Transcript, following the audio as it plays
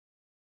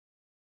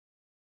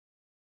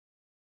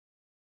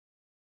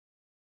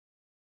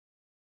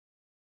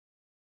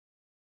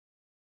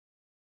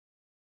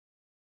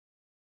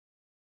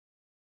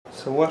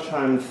So what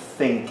I'm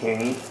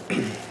thinking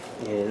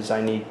is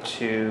I need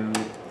to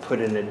put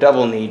in a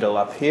double needle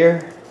up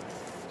here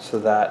so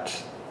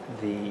that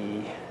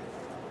the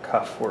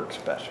cuff works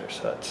better.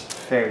 So that's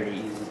fairly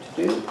easy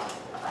to do.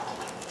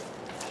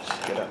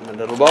 Just get up my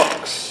little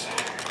box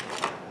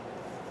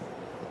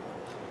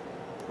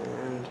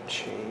and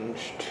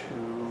change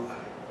to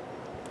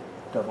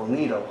double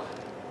needle.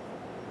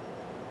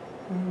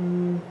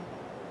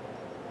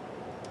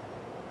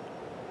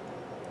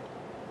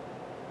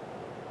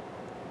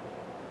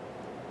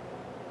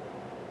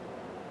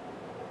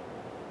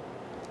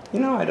 You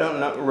know, I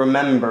don't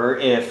remember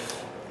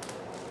if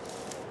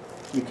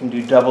you can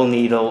do double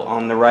needle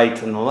on the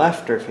right and the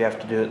left, or if you have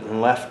to do it in the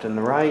left and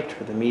the right,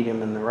 or the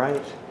medium and the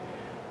right.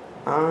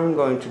 I'm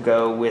going to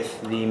go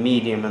with the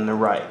medium and the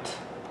right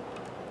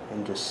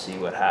and just see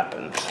what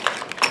happens.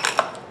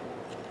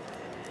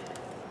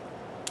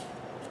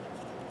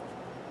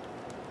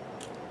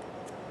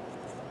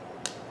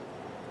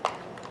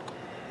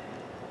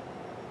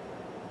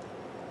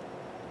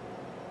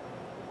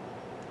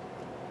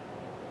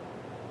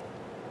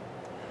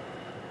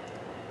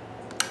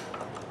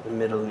 The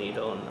middle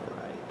needle on the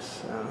right,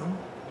 so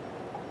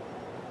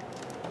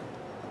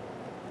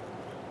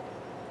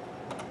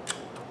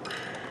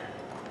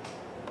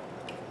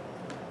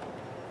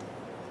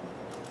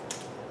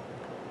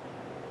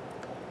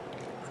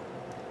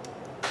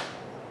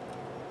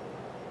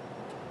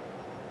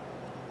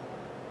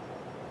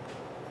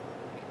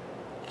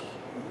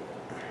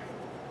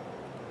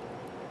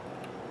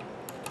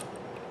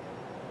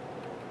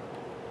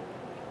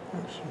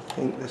I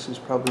think this is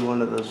probably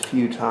one of those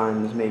few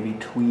times maybe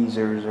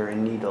tweezers or a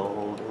needle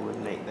holder would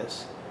make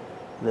this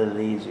a little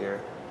easier.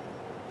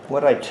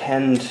 What I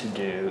tend to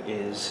do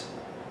is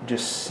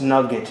just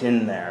snug it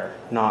in there,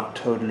 not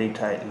totally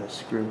tighten the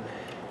screw,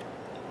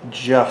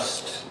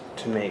 just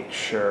to make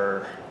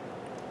sure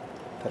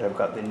that I've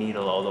got the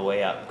needle all the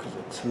way up, because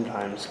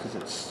sometimes,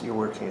 because you're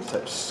working in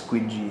such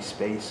squidgy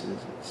spaces,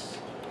 it's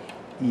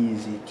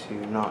easy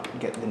to not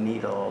get the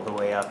needle all the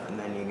way up and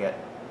then you get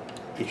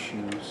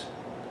issues.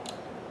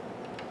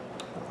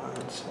 I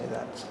would say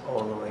that's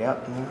all the way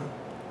up now.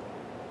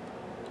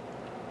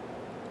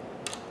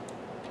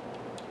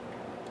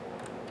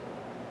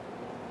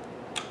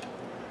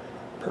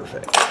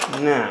 Perfect.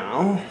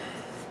 Now,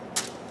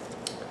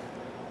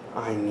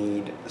 I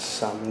need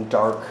some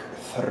dark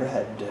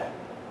thread.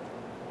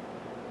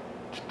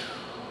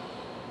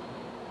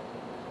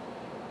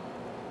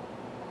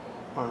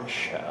 I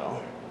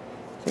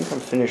think I'm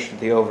finished with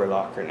the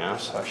overlocker now,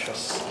 so I shall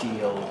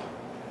steal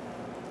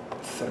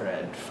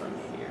thread from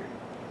here.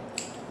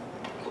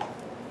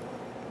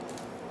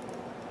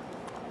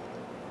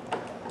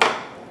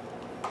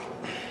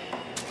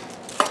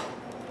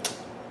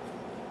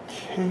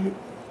 Okay.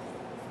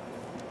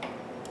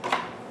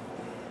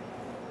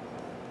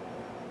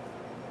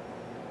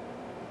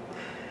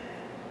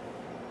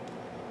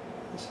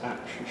 This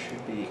actually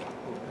should be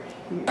over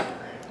here,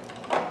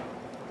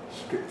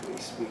 strictly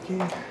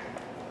speaking.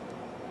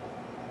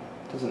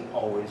 Doesn't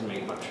always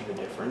make much of a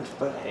difference,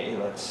 but hey,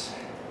 let's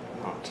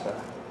not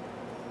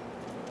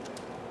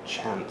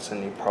chance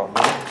any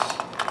problems.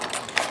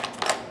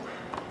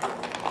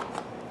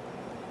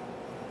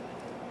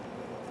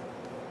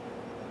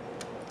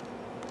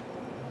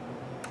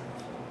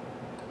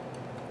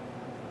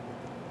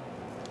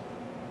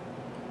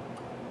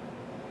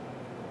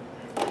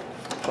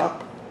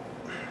 Well,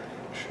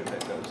 I'm sure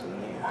that goes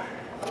in the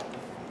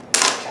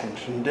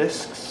tension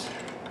discs.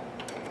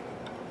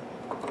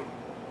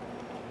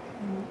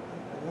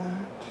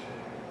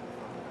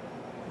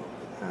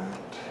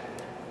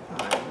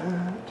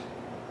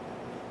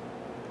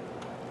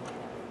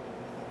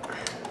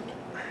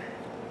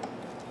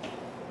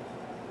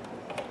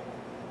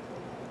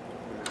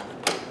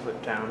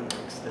 Put down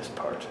makes this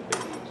part a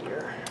bit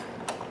easier.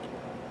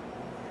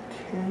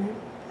 Okay.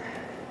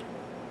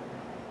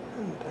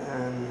 And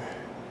then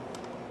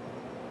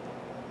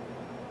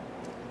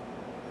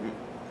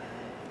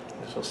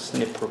this will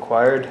snip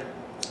required.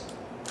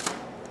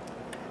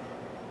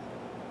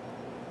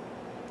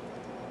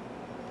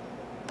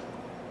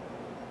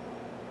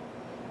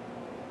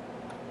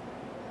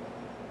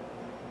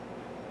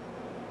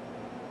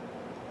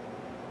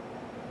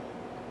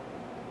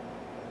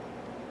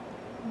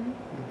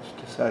 It's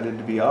decided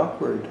to be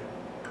awkward. There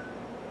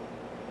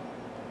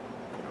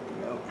we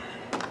go.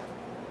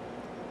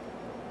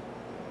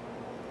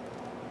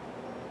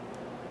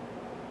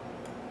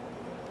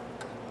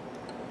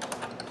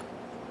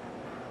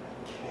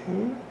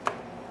 Okay.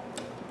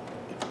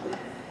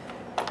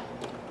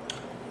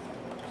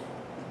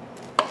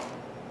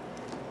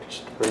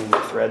 Just bring the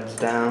threads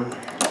down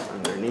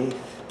underneath.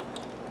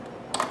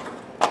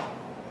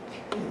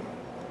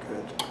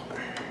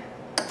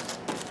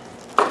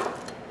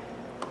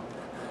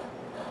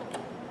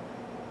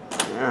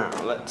 Now,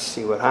 let's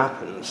see what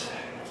happens.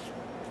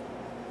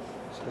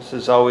 So this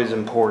is always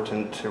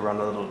important to run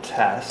a little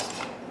test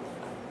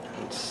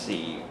and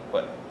see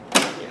what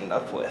you end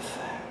up with.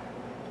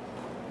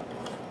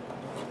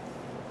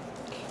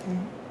 Okay.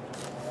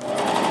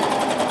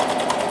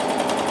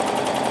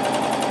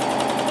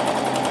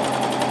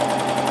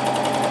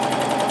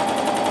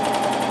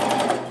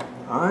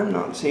 I'm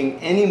not seeing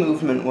any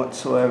movement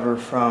whatsoever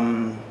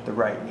from the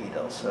right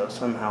needle, so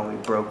somehow we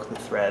broke the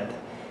thread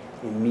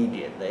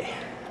immediately.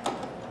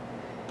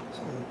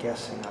 So I'm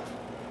guessing I've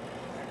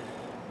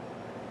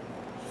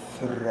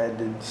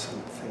threaded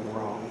something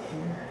wrong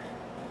here.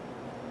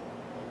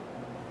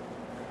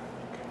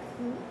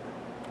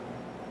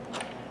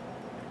 Okay.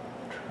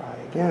 Try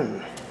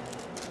again.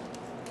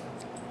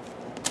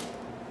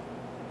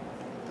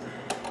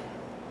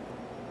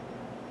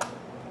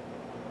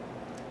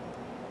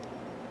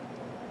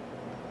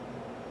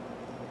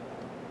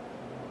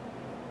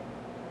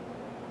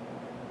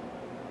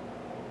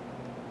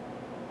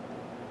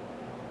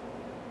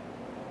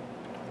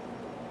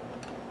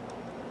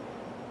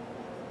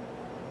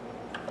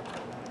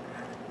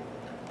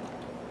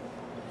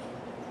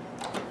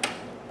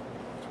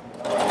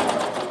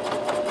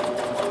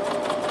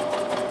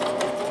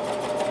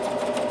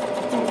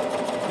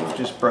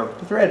 Just broke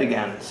the thread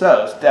again.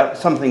 So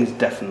something's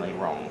definitely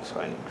wrong,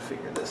 so I need to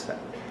figure this out.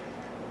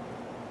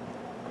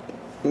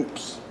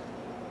 Oops.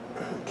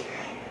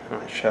 Okay,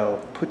 I shall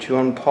put you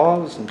on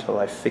pause until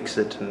I fix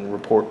it and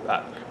report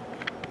back.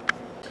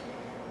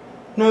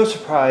 No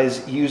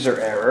surprise, user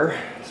error.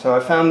 So I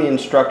found the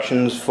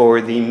instructions for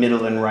the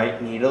middle and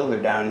right needle.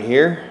 They're down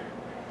here,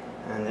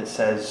 and it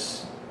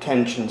says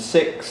tension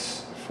 6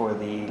 for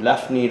the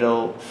left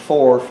needle,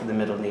 4 for the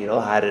middle needle.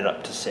 I had it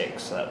up to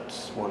 6,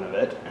 that's one of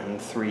it,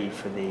 and 3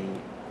 for the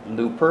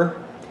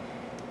looper.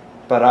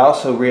 But I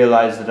also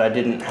realized that I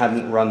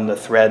hadn't run the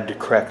thread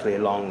correctly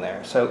along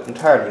there, so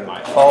entirely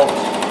my fault.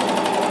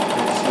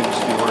 It seems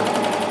to be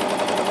working.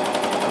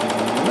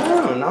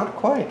 No, not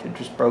quite. It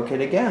just broke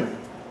it again.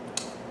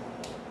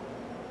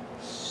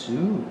 So,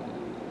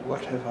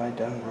 what have I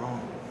done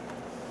wrong?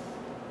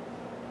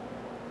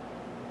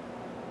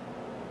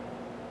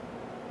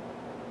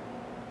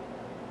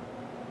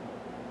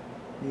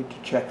 Need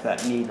to check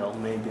that needle.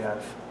 Maybe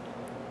I've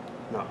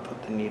not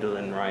put the needle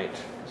in right,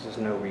 because there's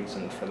no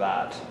reason for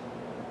that.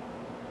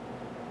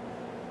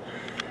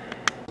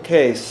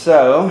 Okay,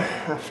 so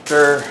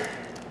after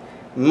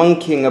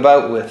monkeying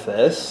about with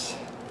this,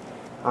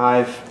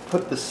 I've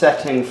put the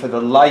setting for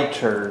the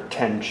lighter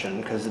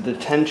tension, because the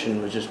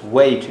tension was just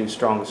way too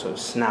strong, so it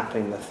was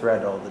snapping the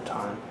thread all the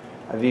time.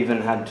 I've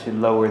even had to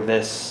lower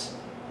this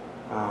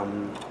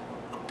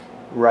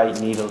right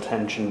needle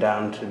tension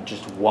down to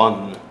just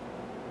 1.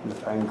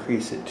 If I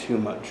increase it too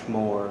much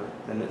more,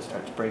 then it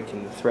starts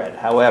breaking the thread.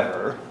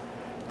 However,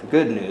 the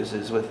good news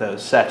is with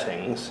those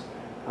settings,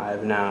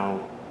 I've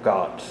now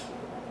got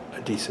a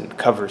decent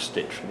cover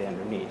stitch for the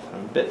underneath.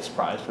 I'm a bit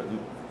surprised, but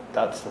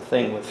that's the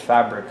thing with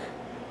fabric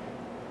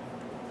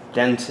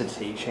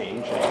density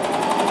changing.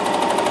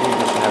 You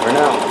just never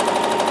know.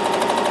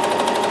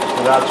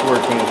 So that's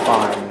working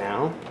fine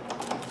now.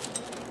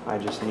 I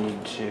just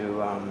need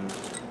to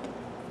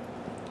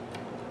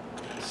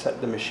set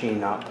the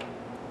machine up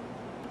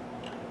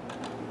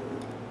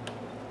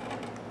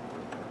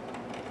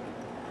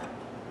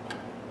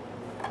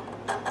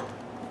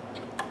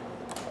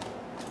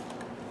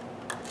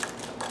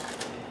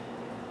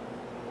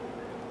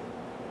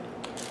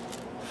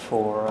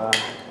for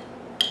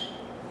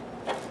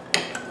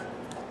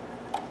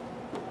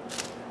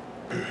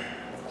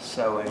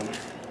sewing.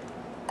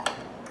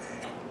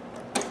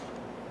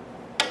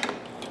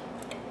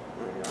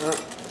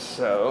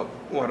 So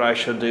what I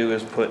shall do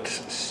is put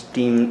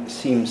seam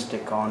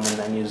stick on and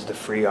then use the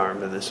free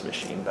arm of this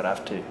machine, but I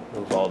have to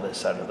move all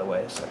this out of the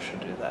way, so I shall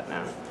do that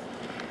now.